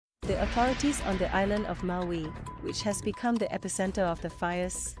The authorities on the island of Maui, which has become the epicenter of the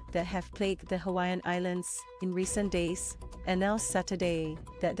fires that have plagued the Hawaiian Islands in recent days, announced Saturday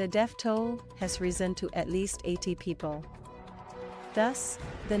that the death toll has risen to at least 80 people. Thus,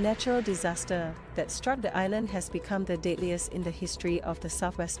 the natural disaster that struck the island has become the deadliest in the history of the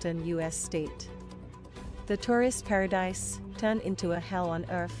southwestern U.S. state. The tourist paradise turned into a hell on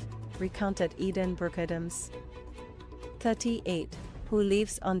earth, recounted Eden Brooke-Adams, 38, who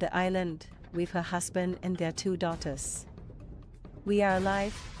lives on the island with her husband and their 2 daughters. "We are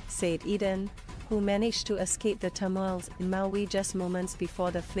alive," said Eden, who managed to escape the turmoil in Maui just moments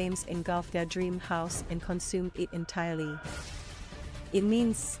before the flames engulfed their dream house and consumed it entirely. "It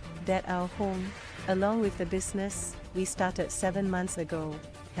means that our home, along with the business we started 7 months ago,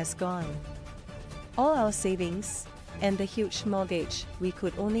 has gone. All our savings, and the huge mortgage we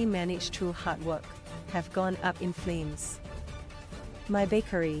could only manage through hard work, have gone up in flames. My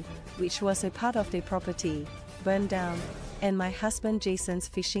bakery, which was a part of the property, burned down, and my husband Jason's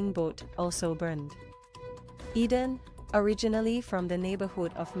fishing boat also burned." Eden, originally from the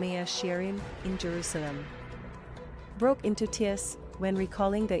neighborhood of Mea Shearim in Jerusalem, broke into tears when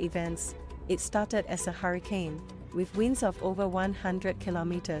recalling the events. It started as a hurricane, with winds of over 100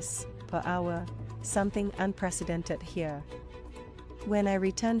 kilometers per hour, something unprecedented here. "When I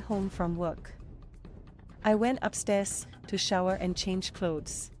returned home from work, I went upstairs to shower and change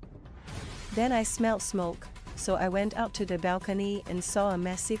clothes. Then I smelled smoke, so I went out to the balcony and saw a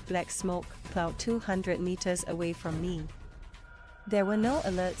massive black smoke cloud 200 meters away from me. There were no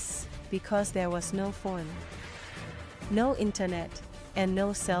alerts, because there was no phone, no internet, and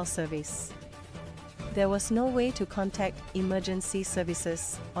no cell service. There was no way to contact emergency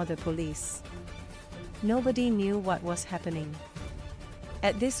services or the police. Nobody knew what was happening.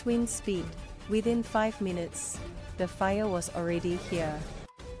 At this wind speed, within 5 minutes, the fire was already here."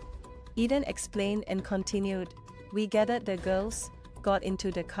 Eden explained and continued, "We gathered the girls, got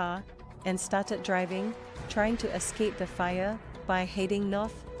into the car, and started driving, trying to escape the fire by heading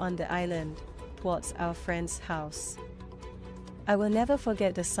north on the island, towards our friend's house. I will never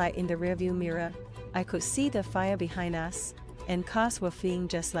forget the sight in the rearview mirror. I could see the fire behind us, and cars were fleeing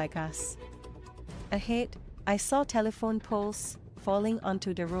just like us. Ahead, I saw telephone poles falling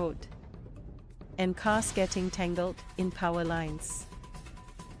onto the road, and cars getting tangled in power lines.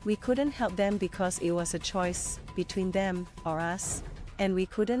 We couldn't help them because it was a choice between them or us, and we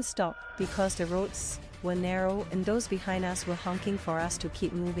couldn't stop because the roads were narrow and those behind us were honking for us to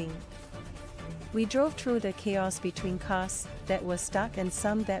keep moving. We drove through the chaos between cars that were stuck and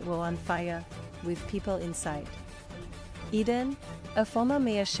some that were on fire, with people inside." Eden, a former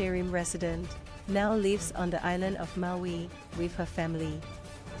Mea Shearim resident, now lives on the island of Maui with her family.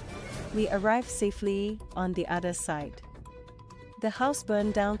 "We arrived safely on the other side. The house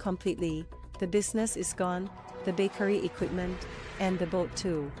burned down completely, the business is gone, the bakery equipment, and the boat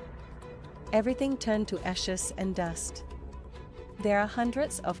too. Everything turned to ashes and dust. There are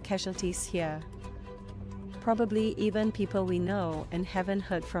hundreds of casualties here. Probably even people we know and haven't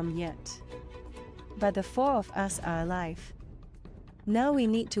heard from yet. But the 4 of us are alive. Now we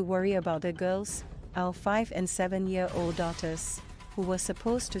need to worry about the girls, our 5 and 7-year-old daughters, who were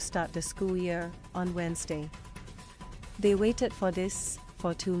supposed to start the school year on Wednesday. They waited for this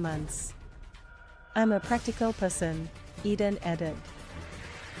for 2 months. I'm a practical person," Eden added.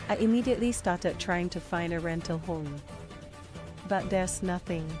 "I immediately started trying to find a rental home. But there's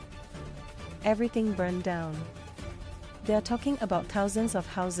nothing. Everything burned down. They're talking about thousands of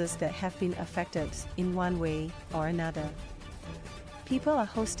houses that have been affected in one way or another. People are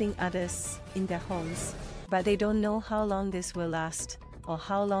hosting others in their homes, but they don't know how long this will last, or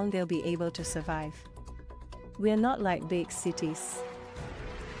how long they'll be able to survive. We're not like big cities.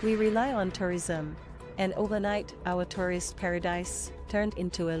 We rely on tourism, and overnight our tourist paradise turned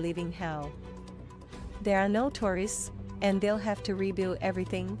into a living hell. There are no tourists, and they'll have to rebuild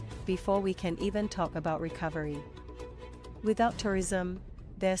everything before we can even talk about recovery. Without tourism,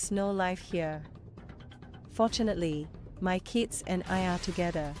 there's no life here. Fortunately, my kids and I are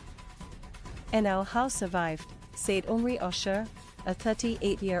together. And our house survived," said Omri Osher, a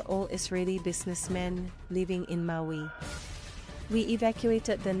 38-year-old Israeli businessman living in Maui. "We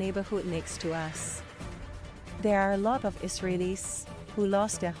evacuated the neighborhood next to us. There are a lot of Israelis who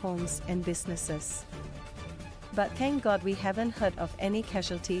lost their homes and businesses. But thank God we haven't heard of any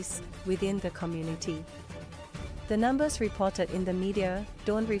casualties within the community. The numbers reported in the media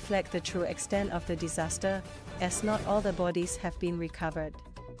don't reflect the true extent of the disaster, as not all the bodies have been recovered.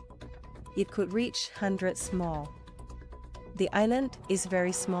 It could reach hundreds more. The island is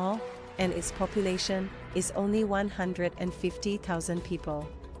very small, and its population is only 150,000 people.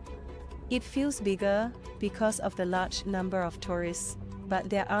 It feels bigger because of the large number of tourists, but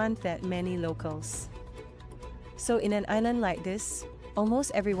there aren't that many locals. So in an island like this,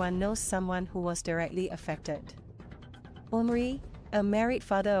 almost everyone knows someone who was directly affected. Omri, a married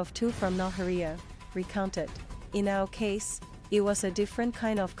father of 2 from Nigeria, recounted, "In our case, it was a different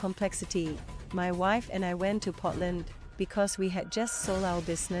kind of complexity. My wife and I went to Portland because we had just sold our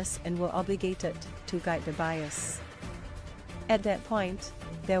business and were obligated to guide the buyers. At that point,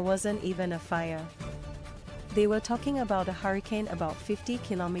 there wasn't even a fire. They were talking about a hurricane about 50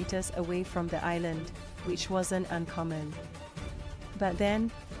 kilometers away from the island, which wasn't uncommon. But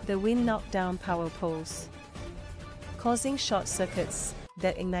then, the wind knocked down power poles, causing short circuits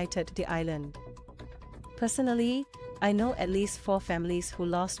that ignited the island. Personally, I know at least 4 families who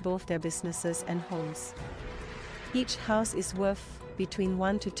lost both their businesses and homes. Each house is worth between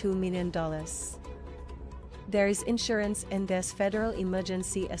 $1 to $2 million. There is insurance and there's federal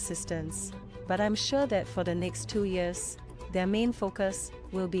emergency assistance, but I'm sure that for the next 2 years, their main focus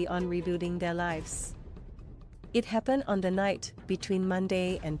will be on rebuilding their lives." It happened on the night between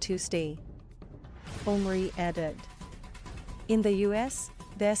Monday and Tuesday, Omri added. In the US,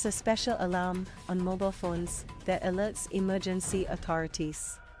 there's a special alarm on mobile phones that alerts emergency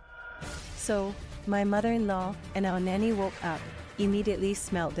authorities. So, my mother-in-law and our nanny woke up, immediately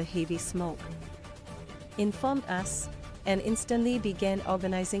smelled the heavy smoke, informed us, and instantly began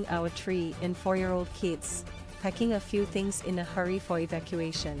organizing our 3 and 4-year-old kids, packing a few things in a hurry for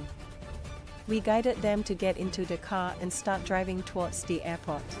evacuation. We guided them to get into the car and start driving towards the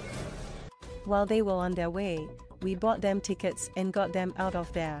airport. While they were on their way, we bought them tickets and got them out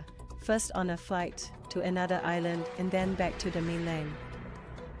of there, first on a flight to another island and then back to the mainland.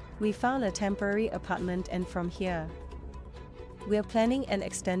 We found a temporary apartment and from here, we're planning an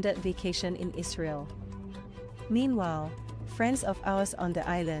extended vacation in Israel. Meanwhile, friends of ours on the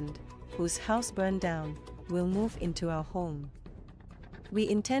island, whose house burned down, will move into our home. We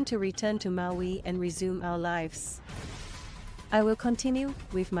intend to return to Maui and resume our lives. I will continue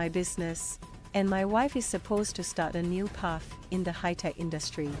with my business, and my wife is supposed to start a new path in the high-tech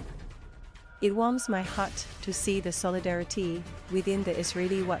industry. It warms my heart to see the solidarity within the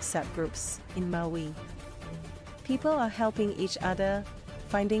Israeli WhatsApp groups in Maui. People are helping each other,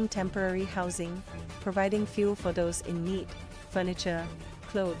 finding temporary housing, providing fuel for those in need, furniture,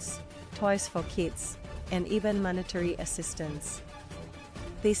 clothes, toys for kids, and even monetary assistance.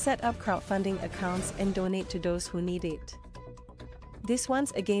 They set up crowdfunding accounts and donate to those who need it. This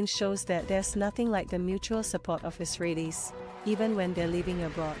once again shows that there's nothing like the mutual support of Israelis, even when they're living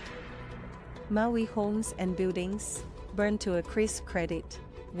abroad. Maui homes and buildings burned to a crisp credit,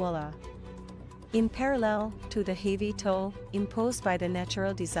 voila. In parallel to the heavy toll imposed by the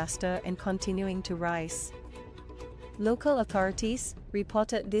natural disaster and continuing to rise, local authorities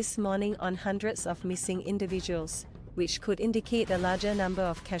reported this morning on hundreds of missing individuals, which could indicate a larger number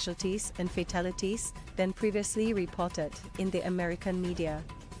of casualties and fatalities than previously reported in the American media.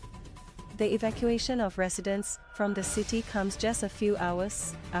 The evacuation of residents from the city comes just a few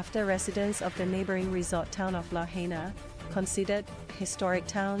hours after residents of the neighboring resort town of Lahaina, considered a historic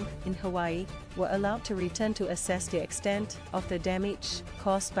town in Hawaii, were allowed to return to assess the extent of the damage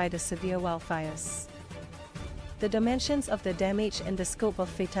caused by the severe wildfires. The dimensions of the damage and the scope of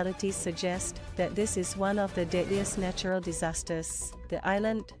fatalities suggest that this is one of the deadliest natural disasters the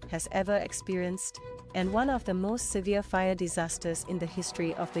island has ever experienced, and one of the most severe fire disasters in the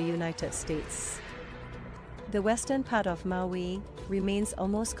history of the United States. The western part of Maui remains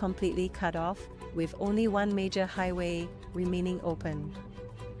almost completely cut off, with only one major highway remaining open.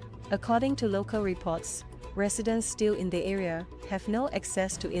 According to local reports, residents still in the area have no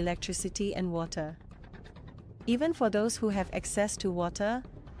access to electricity and water. Even for those who have access to water,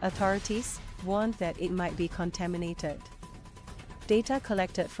 authorities warned that it might be contaminated. Data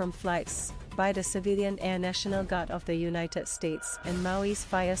collected from flights by the Civilian Air National Guard of the United States and Maui's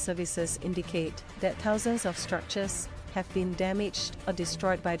fire services indicate that thousands of structures have been damaged or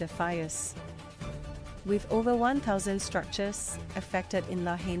destroyed by the fires, with over 1,000 structures affected in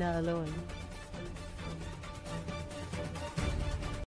Lahaina alone.